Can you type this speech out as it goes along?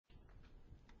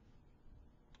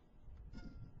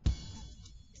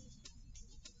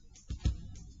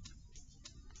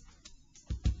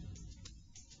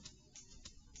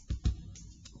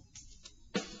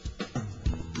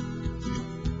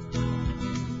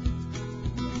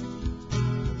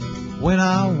When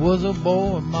I was a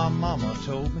boy, my mama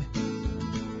told me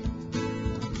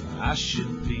I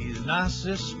should be the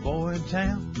nicest boy in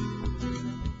town.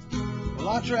 Well,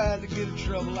 I tried to get in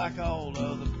trouble like all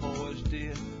other boys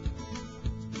did.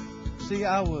 See,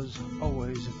 I was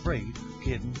always afraid of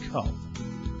getting caught.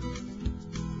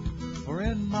 For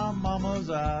in my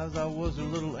mama's eyes, I was a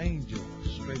little angel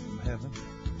straight from heaven.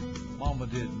 Mama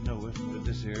didn't know it, but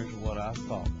this here's what I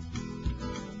thought.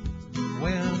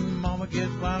 When mama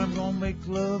gets fine, I'm gonna make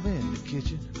love in the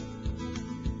kitchen.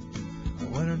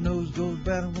 When her nose goes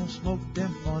bad, I'm gonna smoke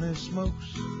them funny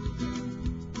smokes.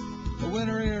 When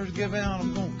her ears give out,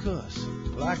 I'm gonna cuss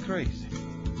like crazy.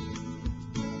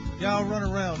 Y'all run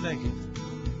around naked,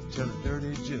 tell her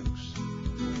dirty jokes.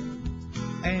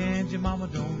 And your mama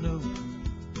don't know.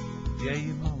 Yeah,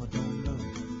 your mama don't know.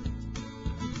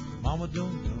 Mama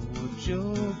don't know what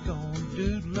you're gonna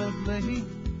do, lovely.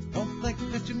 Don't think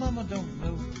that your mama don't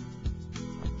know.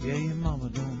 Yeah, your mama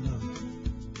don't know.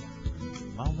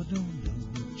 Mama don't know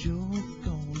what you're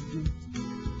gonna do.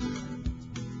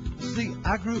 See,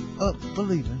 I grew up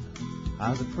believing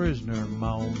I was a prisoner in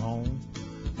my own home,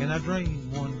 and I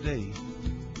dreamed one day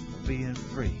of being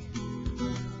free.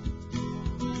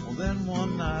 Well, then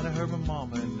one night I heard my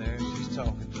mama in there. She's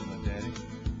talking to my daddy,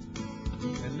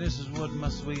 and this is what my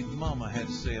sweet mama had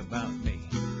to say about me.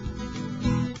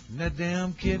 When that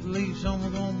damn kid leaves home,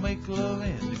 we're gonna make love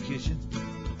in the kitchen.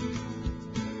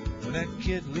 When that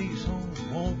kid leaves home,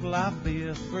 won't life be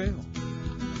a thrill?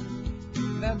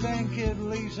 When that damn kid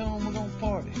leaves home, we're gonna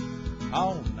party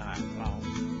all night long.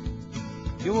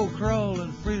 You will crawl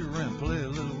in freedom and play a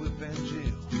little whip and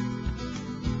chill.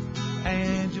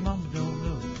 And your mama don't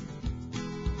know.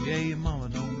 Yeah, your mama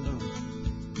don't know.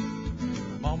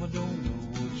 Mama don't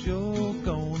know what you're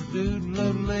gonna do,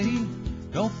 lovely.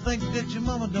 Don't think that your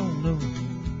mama don't know.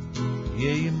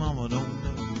 Yeah, your mama don't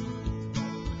know.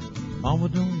 Mama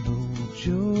don't know what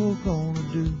you're gonna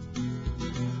do.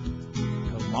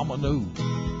 'Cause mama knows.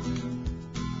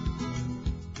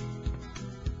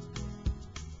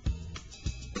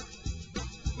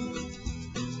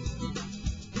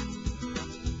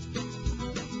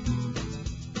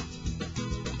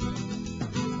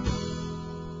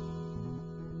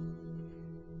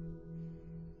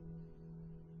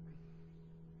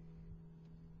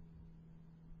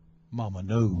 Mama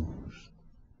knows.